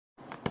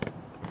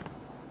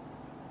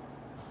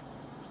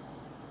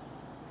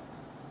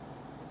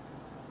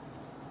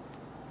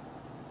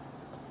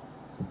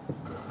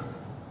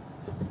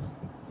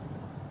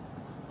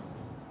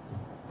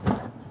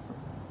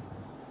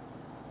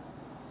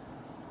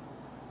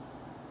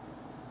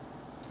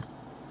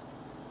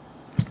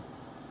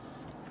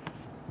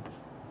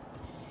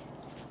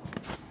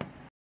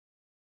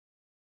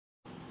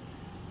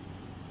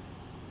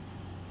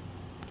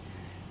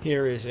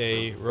Here is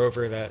a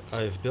rover that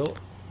I've built.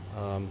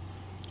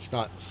 It's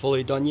not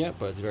fully done yet,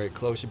 but it's very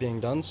close to being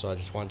done, so I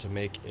just wanted to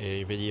make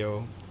a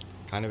video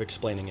kind of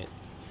explaining it.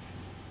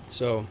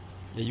 So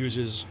it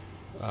uses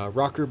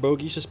rocker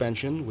bogie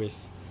suspension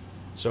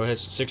so it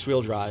has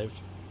 6-wheel drive,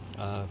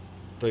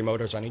 3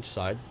 motors on each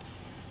side,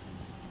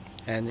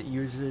 and it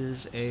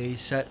uses a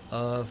set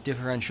of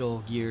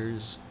differential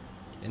gears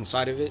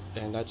inside of it,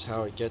 and that's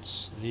how it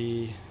gets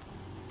the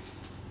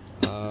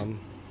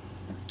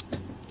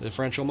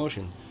differential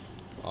motion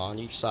on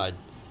each side.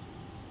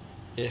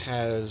 It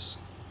has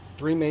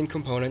 3 main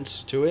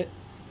components to it.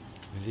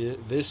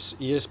 This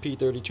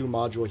ESP32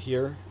 module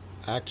here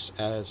acts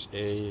as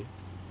a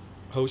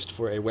host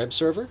for a web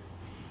server,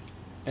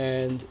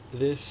 and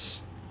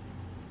this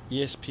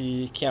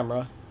ESP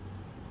camera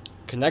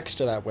connects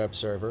to that web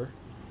server,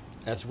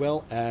 as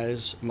well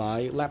as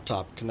my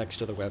laptop connects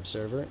to the web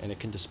server, and it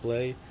can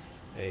display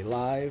a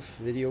live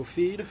video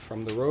feed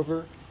from the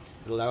rover.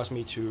 It allows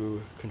me to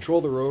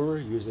control the rover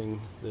using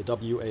the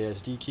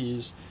WASD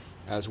keys,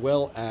 as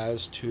well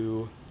as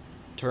to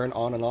turn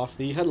on and off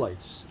the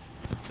headlights.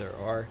 There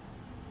are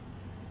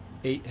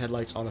 8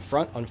 headlights on the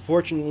front.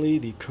 Unfortunately,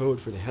 the code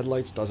for the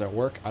headlights doesn't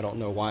work. I don't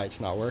know why it's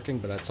not working,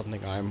 but that's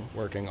something I'm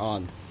working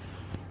on.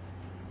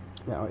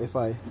 Now, if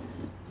I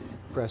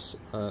press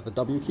the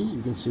W key,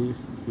 you can see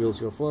wheels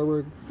go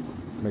forward,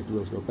 make the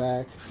wheels go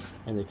back,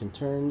 and they can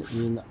turn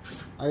in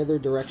either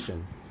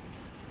direction.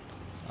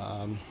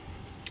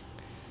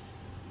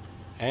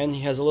 And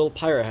he has a little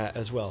pirate hat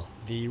as well.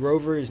 The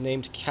rover is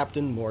named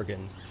Captain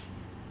Morgan,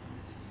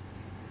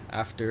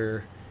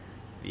 after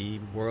the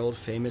world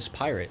famous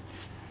pirate.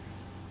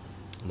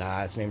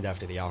 Nah, it's named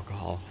after the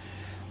alcohol,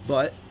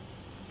 but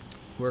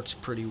works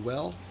pretty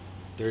well.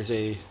 There's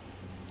a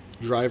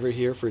driver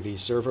here for the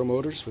servo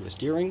motors for the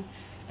steering,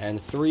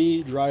 and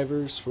 3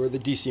 drivers for the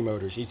DC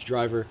motors. Each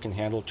driver can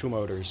handle 2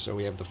 motors, so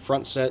we have the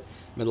front set,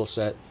 middle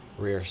set,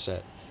 rear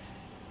set,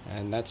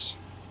 and that's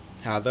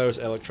how those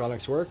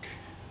electronics work.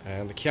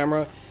 And the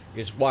camera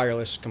is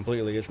wireless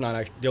completely. It's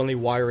not the only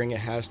wiring it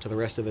has to the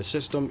rest of the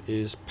system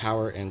is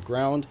power and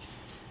ground,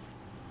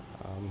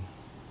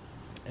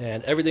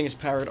 and everything is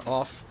powered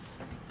off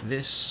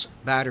this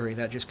battery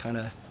that just kind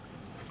of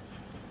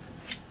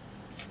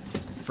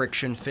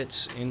friction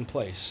fits in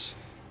place.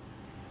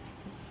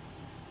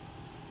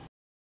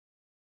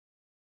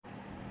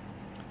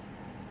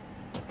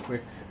 A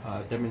quick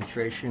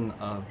demonstration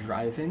of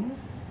driving.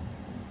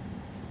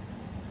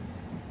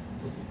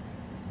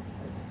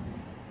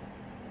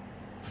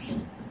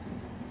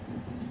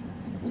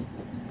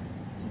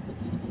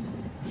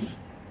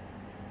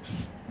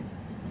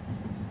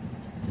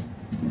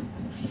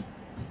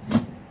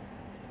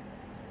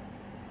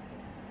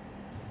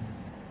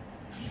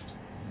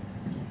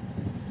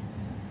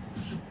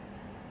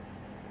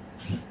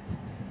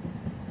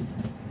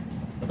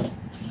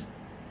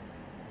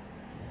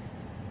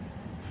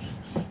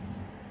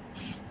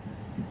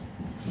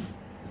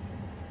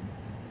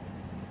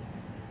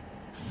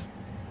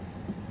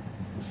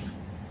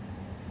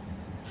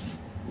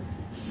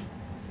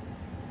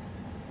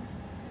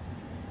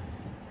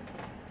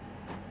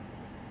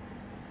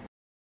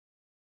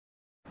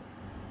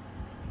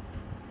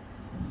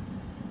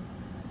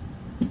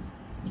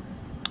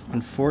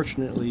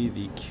 Unfortunately,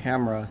 the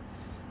camera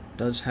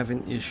does have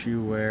an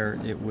issue where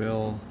it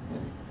will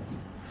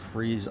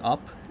freeze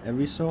up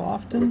every so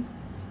often,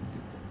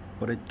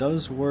 but it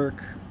does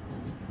work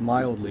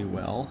mildly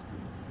well,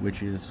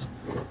 which is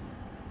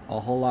a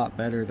whole lot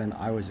better than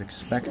I was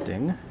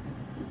expecting,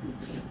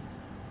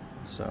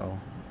 so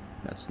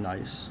that's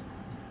nice.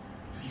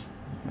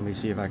 Let me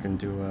see if I can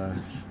do a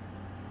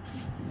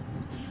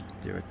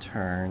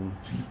turn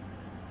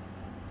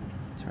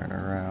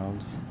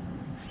around.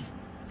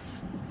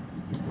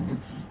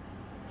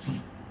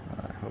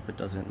 I hope it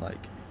doesn't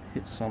like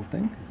hit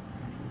something.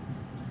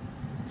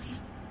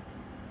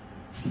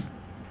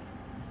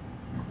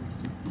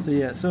 So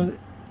yeah, so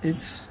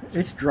it's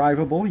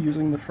drivable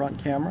using the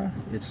front camera.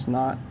 It's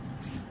not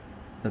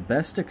the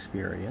best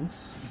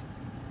experience,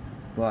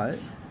 but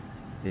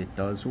it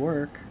does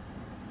work.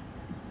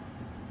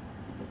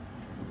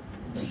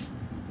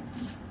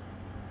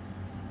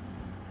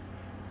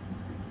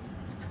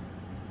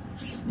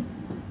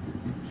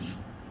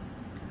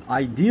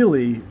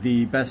 Ideally,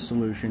 the best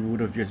solution would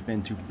have just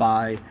been to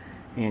buy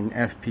an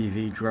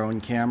FPV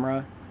drone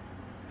camera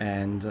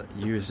and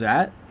use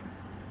that,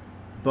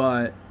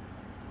 but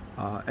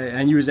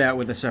and use that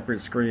with a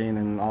separate screen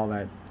and all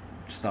that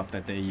stuff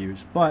that they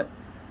use. But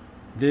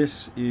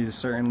this is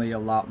certainly a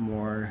lot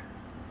more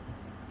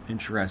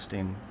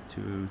interesting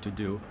to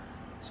do,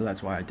 so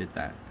that's why I did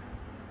that,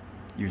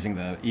 using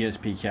the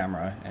ESP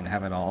camera and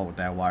have it all with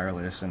that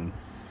wireless and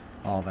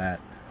all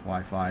that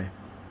Wi-Fi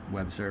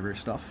web server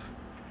stuff.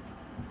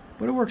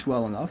 But it works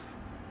well enough.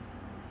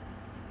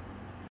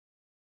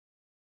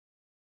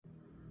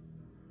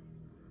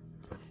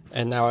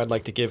 And now I'd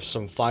like to give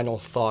some final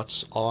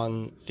thoughts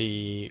on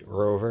the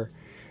rover.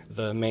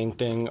 The main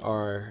things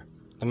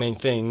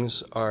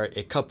are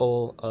a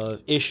couple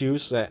of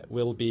issues that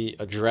will be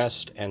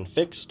addressed and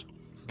fixed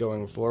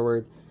going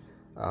forward.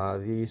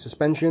 The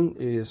suspension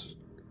is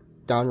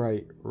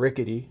downright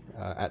rickety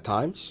at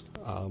times.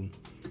 A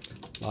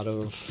lot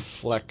of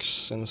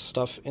flex and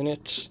stuff in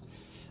it.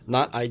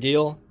 Not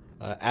ideal.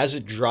 As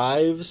it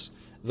drives,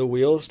 the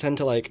wheels tend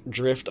to like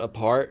drift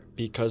apart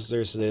because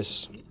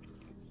there's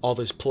all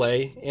this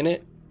play in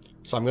it.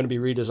 So I'm going to be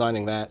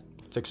redesigning that,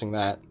 fixing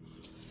that,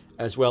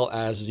 as well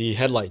as the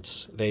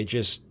headlights. They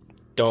just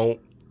don't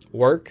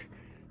work.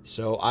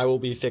 So I will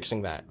be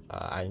fixing that.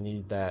 I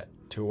need that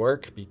to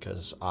work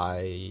because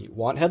I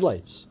want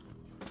headlights.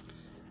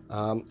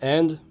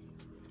 And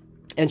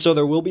so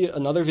there will be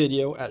another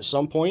video at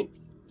some point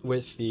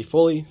with the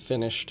fully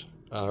finished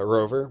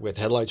rover, with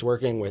headlights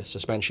working, with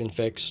suspension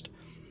fixed.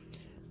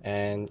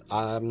 And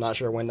I'm not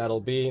sure when that'll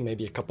be,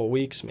 maybe a couple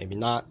weeks, maybe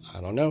not,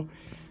 I don't know.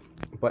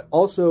 But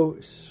also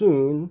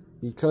soon,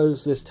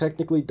 because this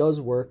technically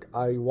does work,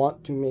 I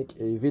want to make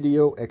a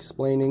video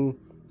explaining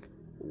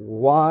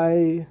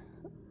why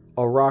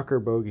a rocker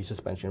bogie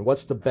suspension.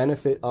 What's the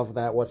benefit of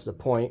that? What's the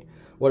point?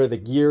 What are the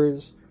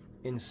gears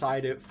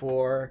inside it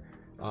for?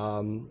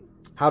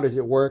 How does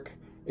it work?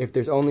 If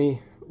there's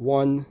only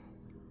one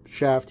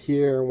shaft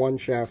here, one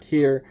shaft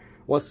here,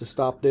 what's to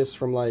stop this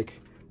from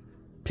like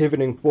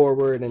pivoting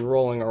forward and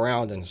rolling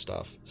around and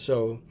stuff?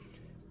 So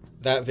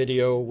that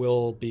video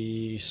will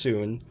be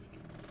soon,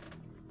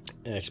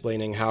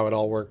 explaining how it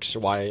all works,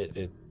 why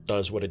it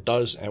does what it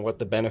does, and what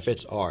the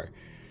benefits are.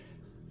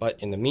 But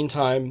in the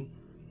meantime,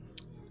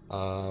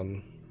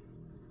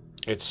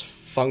 it's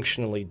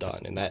functionally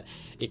done, in that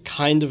it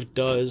kind of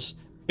does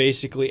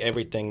basically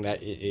everything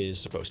that it is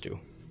supposed to.